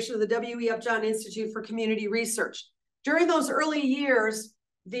the creation of the W.E. Upjohn Institute for Community Research. During those early years,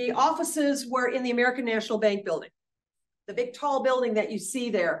 the offices were in the American National Bank building, the big tall building that you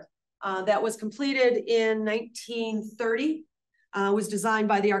see there. That was completed in 1930, was designed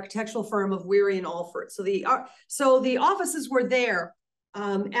by the architectural firm of Weary and Alford. So the offices were there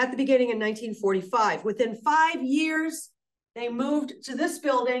at the beginning in 1945. Within 5 years, they moved to this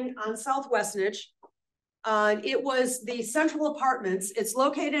building on South Westnedge. It was the Central Apartments. It's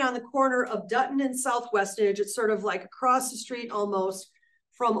located on the corner of Dutton and South Westnedge. It's sort of like across the street almost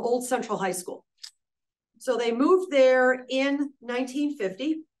from Old Central High School. So they moved there in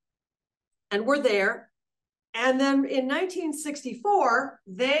 1950 and were there. And then in 1964,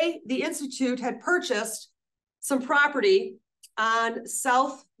 the Institute had purchased some property on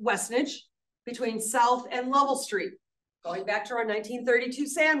South Westnedge between South and Lovell Street. Going back to our 1932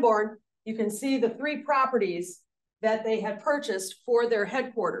 Sanborn, you can see the 3 properties that they had purchased for their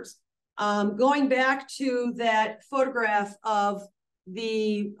headquarters. Going back to that photograph of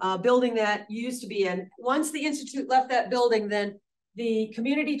the building that used to be in, once the Institute left that building, then the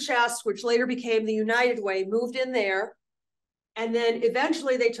Community Chest, which later became the United Way, moved in there. And then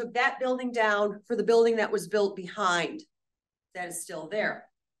eventually they took that building down for the building that was built behind. That is still there.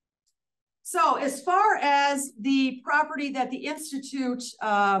 So as far as the property that the Institute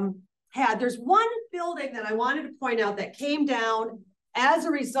had, there's one building that I wanted to point out that came down as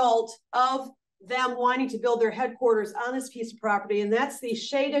a result of them wanting to build their headquarters on this piece of property, and that's the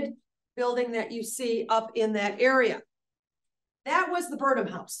shaded building that you see up in that area. That was the Burnham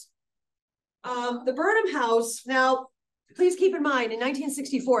House. The Burnham House, now, please keep in mind, in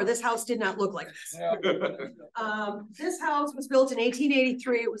 1964, this house did not look like this. This house was built in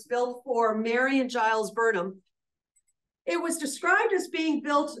 1883. It was built for Mary and Giles Burnham. It was described as being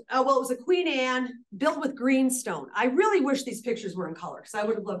built, well, it was a Queen Anne built with greenstone. I really wish these pictures were in color because I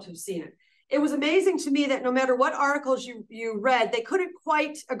would have loved to have seen it. It was amazing to me that no matter what articles you read, they couldn't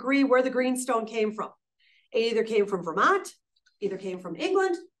quite agree where the greenstone came from. It either came from Vermont, either came from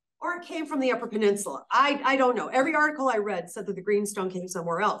England, or it came from the Upper Peninsula. I don't know. Every article I read said that the greenstone came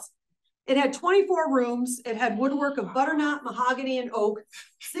somewhere else. It had 24 rooms. It had woodwork of butternut, mahogany, and oak,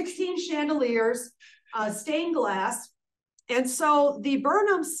 16 chandeliers, stained glass. And so the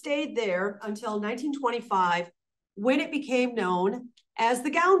Burnhams stayed there until 1925, when it became known as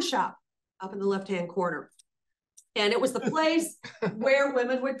the Gown Shop up in the left-hand corner. And it was the place where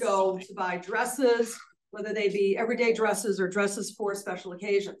women would go to buy dresses, whether they be everyday dresses or dresses for special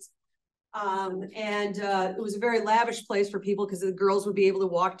occasions. It was a very lavish place for people because the girls would be able to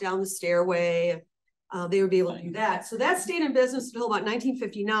walk down the stairway. They would be able to do that. So that stayed in business until about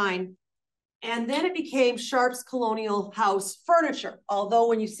 1959. And then it became Sharp's Colonial House Furniture. Although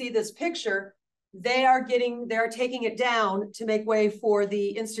when you see this picture, they are taking it down to make way for the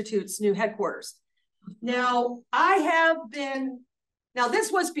Institute's new headquarters. Now,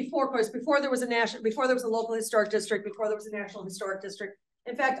 this was before, of course, before there was a local historic district, before there was a national historic district.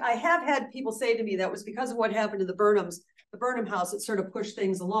 In fact, I have had people say to me that was because of what happened to the Burnhams, the Burnham House, it sort of pushed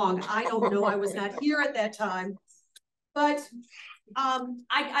things along. I don't know, I was not here at that time. But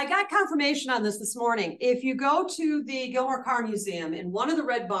I got confirmation on this morning. If you go to the Gilmore Car Museum, in one of the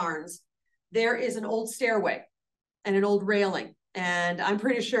red barns, there is an old stairway and an old railing. And I'm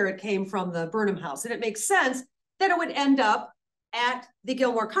pretty sure it came from the Burnham House. And it makes sense that it would end up at the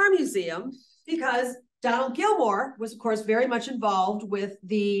Gilmore Car Museum because Donald Gilmore was, of course, very much involved with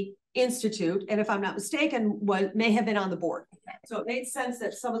the Institute. And if I'm not mistaken, may have been on the board. So it made sense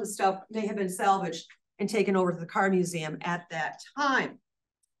that some of the stuff may have been salvaged and taken over to the car museum at that time.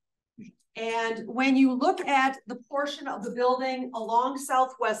 And when you look at the portion of the building along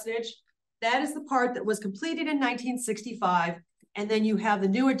South Westnedge, that is the part that was completed in 1965. And then you have the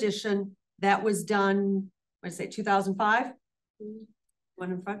new addition that was done, what did I say, 2005?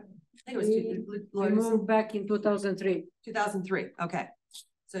 One in front? I think it was we moved back in 2003. 2003, okay.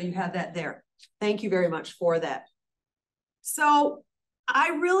 So you have that there. Thank you very much for that. So I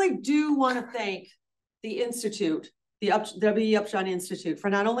really do want to thank the Institute, the W.E. Upjohn Institute,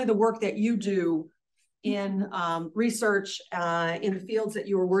 for not only the work that you do in research in the fields that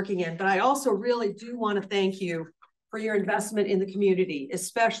you are working in, but I also really do want to thank you for your investment in the community,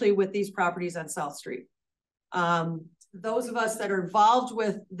 especially with these properties on South Street. Those of us that are involved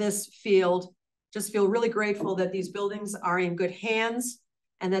with this field just feel really grateful that these buildings are in good hands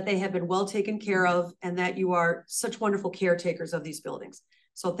and that they have been well taken care of and that you are such wonderful caretakers of these buildings.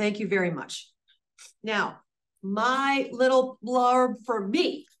 So thank you very much. Now, my little blurb for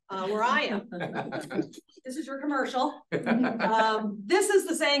me, where I am. This is your commercial. This is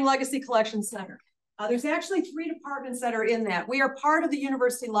the Zhang Legacy Collection Center. There's actually 3 departments that are in that. We are part of the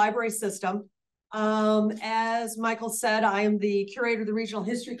university library system. As Michael said, I am the curator of the regional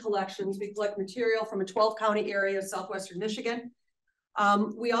history collections. We collect material from a 12-county area of southwestern Michigan.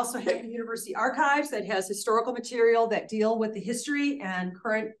 We also have the university archives that has historical material that deal with the history and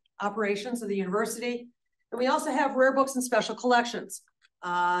current operations of the university. And we also have rare books and special collections.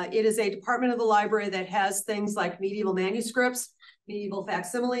 It is a department of the library that has things like medieval manuscripts, medieval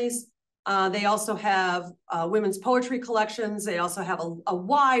facsimiles. They also have women's poetry collections. They also have a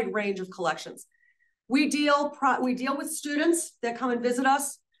wide range of collections. We deal with students that come and visit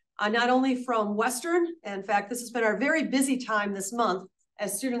us, not only from Western. In fact, this has been our very busy time this month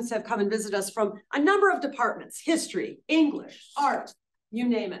as students have come and visit us from a number of departments: history, English, art, you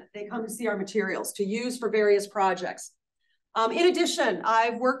name it. They come to see our materials to use for various projects. In addition,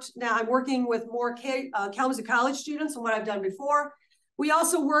 I'm working with more Kalamazoo College students than what I've done before. We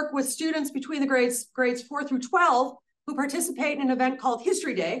also work with students between the grades 4 through 12 who participate in an event called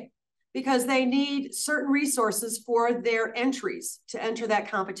History Day because they need certain resources for their entries to enter that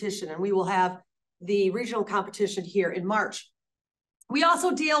competition. And we will have the regional competition here in March. We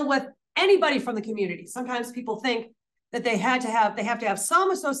also deal with anybody from the community. Sometimes people think that they have to have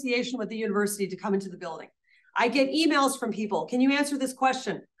some association with the university to come into the building. I get emails from people. Can you answer this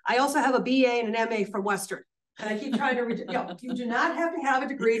question? I also have a BA and an MA from Western. And I keep trying to, you do not have to have a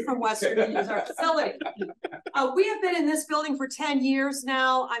degree from Western to use our facility. We have been in this building for 10 years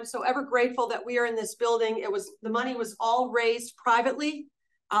now. I'm so ever grateful that we are in this building. The money was all raised privately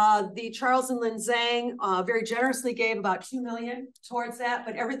The Charles and Lynn Zhang very generously gave about $2 million towards that,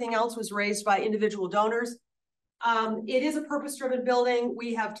 but everything else was raised by individual donors. It is a purpose-driven building.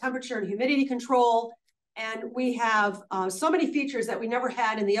 We have temperature and humidity control, and we have so many features that we never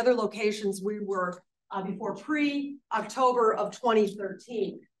had in the other locations we were before pre-October of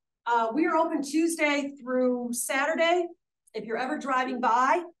 2013. We are open Tuesday through Saturday. If you're ever driving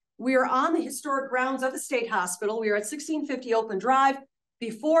by, we are on the historic grounds of the State Hospital. We are at 1650 Oakland Drive.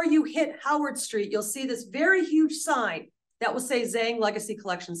 Before you hit Howard Street, you'll see this very huge sign that will say Zhang Legacy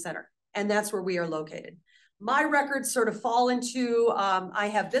Collection Center, and that's where we are located. My records sort of fall into, I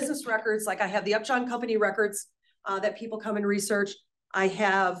have business records, like I have the Upjohn Company records that people come and research. I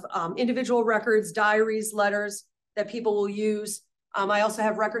have individual records, diaries, letters that people will use. I also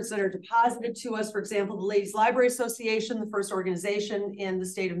have records that are deposited to us. For example, the Ladies Library Association, the first organization in the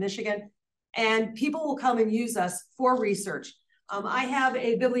state of Michigan, and people will come and use us for research. I have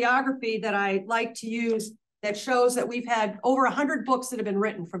a bibliography that I like to use that shows that we've had over 100 books that have been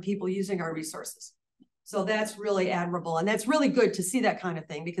written from people using our resources. So that's really admirable. And that's really good to see that kind of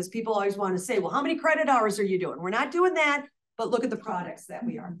thing, because people always want to say, well, how many credit hours are you doing? We're not doing that, but look at the products that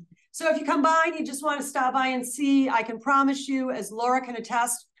we are. So if you come by and you just want to stop by and see, I can promise you, as Laura can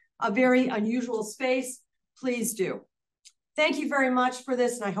attest, a very unusual space. Please do. Thank you very much for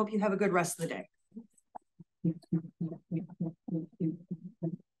this, and I hope you have a good rest of the day.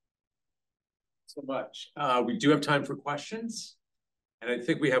 So much. We do have time for questions, and I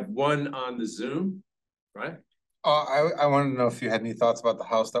think we have one on the Zoom, right? I wanted to know if you had any thoughts about the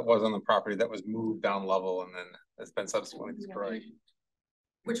house that was on the property that was moved down level and then it's been subsequently destroyed.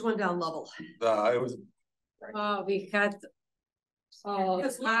 Which one down level? It was. We had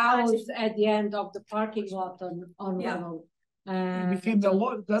house at the end of the parking lot on level. It became that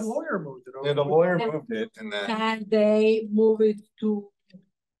lawyer moved it over. Yeah, the lawyer moved it, and then And they moved it to.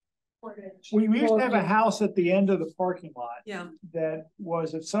 We used to have a house at the end of the parking lot. Yeah. That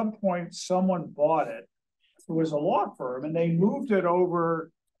was at some point someone bought it. It was a law firm, and they moved it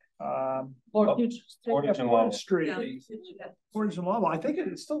over. Portage Street. Yeah. Portage and Level. I think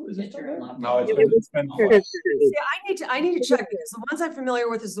it's still is it still there? no, it's been. See, I need to check, because the ones I'm familiar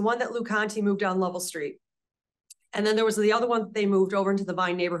with is the one that Lou Conti moved down Level Street. And then there was the other one they moved over into the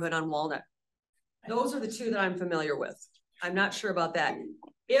Vine neighborhood on Walnut. Those are the two that I'm familiar with. I'm not sure about that.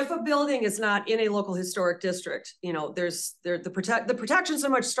 If a building is not in a local historic district, you know, the protections are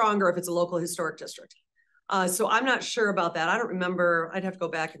much stronger if it's a local historic district. So I'm not sure about that. I don't remember. I'd have to go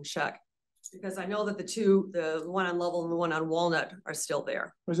back and check, because I know that the one on Level and the one on Walnut are still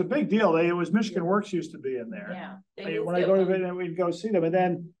there. It was a big deal. It was Michigan Works used to be in there. Yeah. When I go to it, we'd go see them, and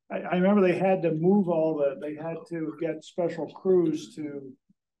then I remember they had to move they had to get special crews to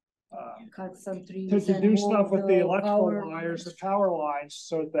Cut some trees to do stuff with the electrical power wires, the power lines,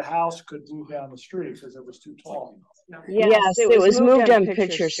 so the house could move down the street because it was too tall. Yes, it was moved on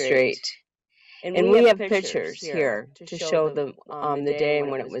Picture Street. And we have pictures here to show the day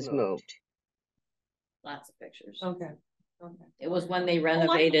when it was moved. Lots of pictures. Okay. It was when they I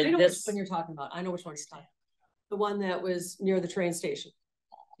renovated know this. which one you're talking about. I know which one you're talking about. The one that was near the train station.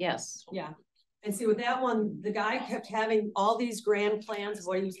 Yes. Yeah. And see, with that one, the guy kept having all these grand plans of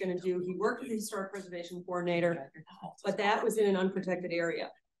what he was going to do. He worked with the historic preservation coordinator, but that was in an unprotected area.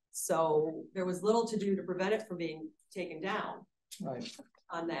 So there was little to do to prevent it from being taken down. Right.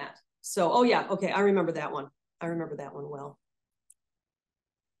 On that. So, oh yeah, okay, I remember that one. I remember that one well.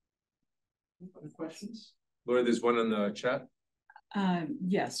 Other questions? Laura, there's one in the chat.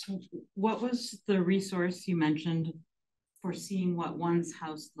 Yes. What was the resource you mentioned for seeing what one's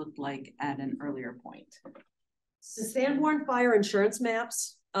house looked like at an earlier point? The Sanborn Fire Insurance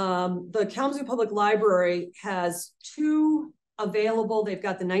Maps. The Kalamazoo Public Library has two available. They've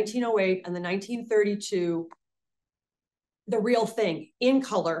got the 1908 and the 1932, the real thing in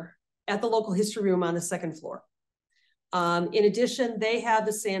color at the local history room on the second floor. In addition, they have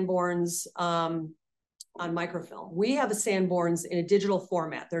the Sanborns on microfilm. We have the Sanborns in a digital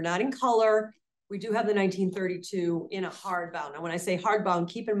format. They're not in color. We do have the 1932 in a hardbound. Now, when I say hardbound,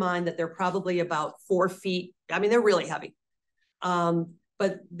 keep in mind that they're probably about 4 feet. I mean, they're really heavy.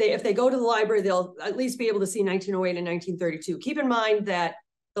 But if they go to the library, they'll at least be able to see 1908 and 1932. Keep in mind that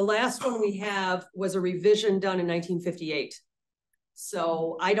the last one we have was a revision done in 1958.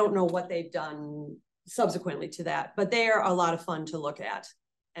 So I don't know what they've done subsequently to that, but they are a lot of fun to look at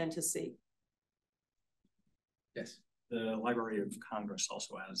and to see. Yes. The Library of Congress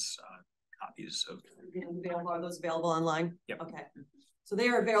also has copies of. Are those available online? Yep. Okay. So they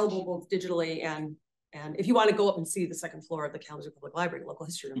are available both digitally and if you want to go up and see the second floor of the Kalamazoo Public Library, local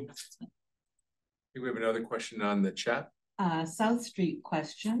history room. I think we have another question on the chat. South Street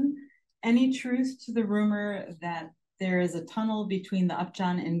question. Any truth to the rumor that there is a tunnel between the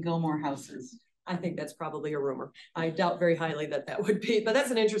Upjohn and Gilmore houses? I think that's probably a rumor. I doubt very highly that that would be, but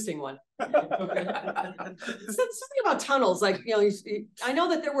that's an interesting one. Something about tunnels, like, you know, I know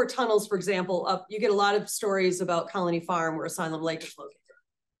that there were tunnels, for example, up, you get a lot of stories about Colony Farm where Asylum Lake is located.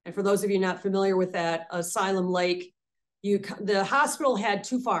 And for those of you not familiar with that, Asylum Lake, the hospital had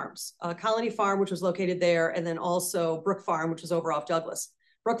two farms, Colony Farm, which was located there, and then also Brook Farm, which was over off Douglas.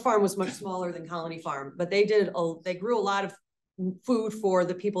 Brook Farm was much smaller than Colony Farm, but they grew a lot of food for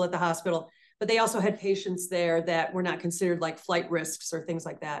the people at the hospital, but they also had patients there that were not considered like flight risks or things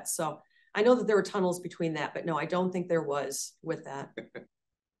like that. So I know that there were tunnels between that, but no, I don't think there was with that.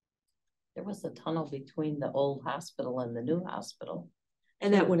 There was a tunnel between the old hospital and the new hospital.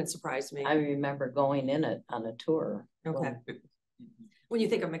 And that wouldn't surprise me. I remember going in it on a tour. Okay. When you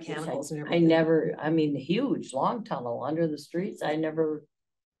think of mechanicals and everything. I mean, huge, long tunnel under the streets. I never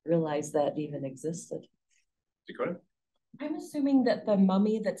realized that even existed. Dakota? I'm assuming that the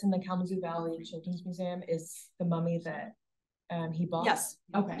mummy that's in the Kalamazoo Valley Children's Museum is the mummy that he bought? Yes.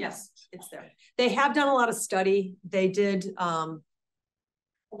 Okay. Yes, it's there. They have done a lot of study. They did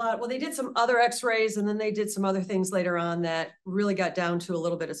they did some other x-rays, and then they did some other things later on that really got down to a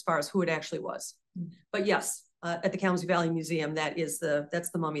little bit as far as who it actually was. But yes, at the Kalamazoo Valley Museum, that's the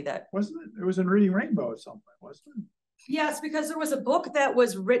mummy that Wasn't it? It was in Reading Rainbow at some point, wasn't it? Yes, because there was a book that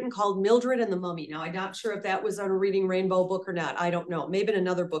was written called Mildred and the Mummy. Now, I'm not sure if that was on a Reading Rainbow book or not. I don't know. Maybe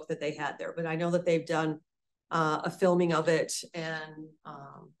another book that they had there, but I know that they've done a filming of it and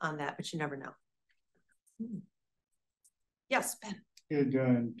on that, but you never know. Yes, Ben. Did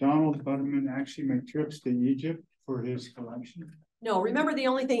Donald Butterman actually make trips to Egypt for his collection? No, remember the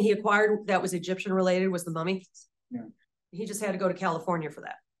only thing he acquired that was Egyptian related was the mummy? Yeah. He just had to go to California for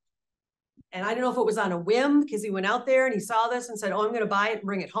that. And I don't know if it was on a whim because he went out there and he saw this and said, oh, I'm going to buy it and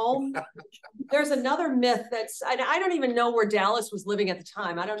bring it home. There's another myth I don't even know where Dallas was living at the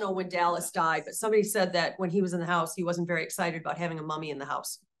time. I don't know when Dallas died, but somebody said that when he was in the house, he wasn't very excited about having a mummy in the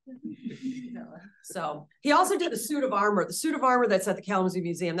house. So he also did the suit of armor. The suit of armor that's at the Kalamazoo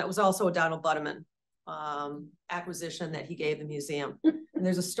Museum, that was also a Donald Butterman acquisition that he gave the museum. And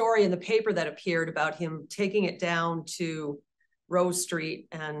there's a story in the paper that appeared about him taking it down to Rose Street,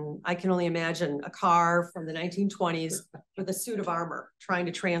 and I can only imagine a car from the 1920s with a suit of armor trying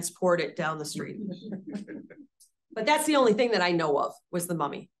to transport it down the street. But that's the only thing that I know of was the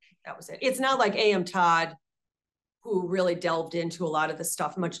mummy. That was it. It's not like A.M. Todd, who really delved into a lot of the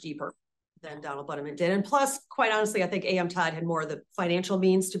stuff much deeper than Donald Butterman did. And plus, quite honestly, I think A.M. Todd had more of the financial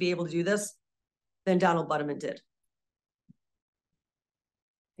means to be able to do this than Donald Butterman did.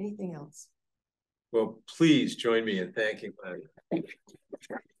 Anything else? Well, please join me in thanking Lynn.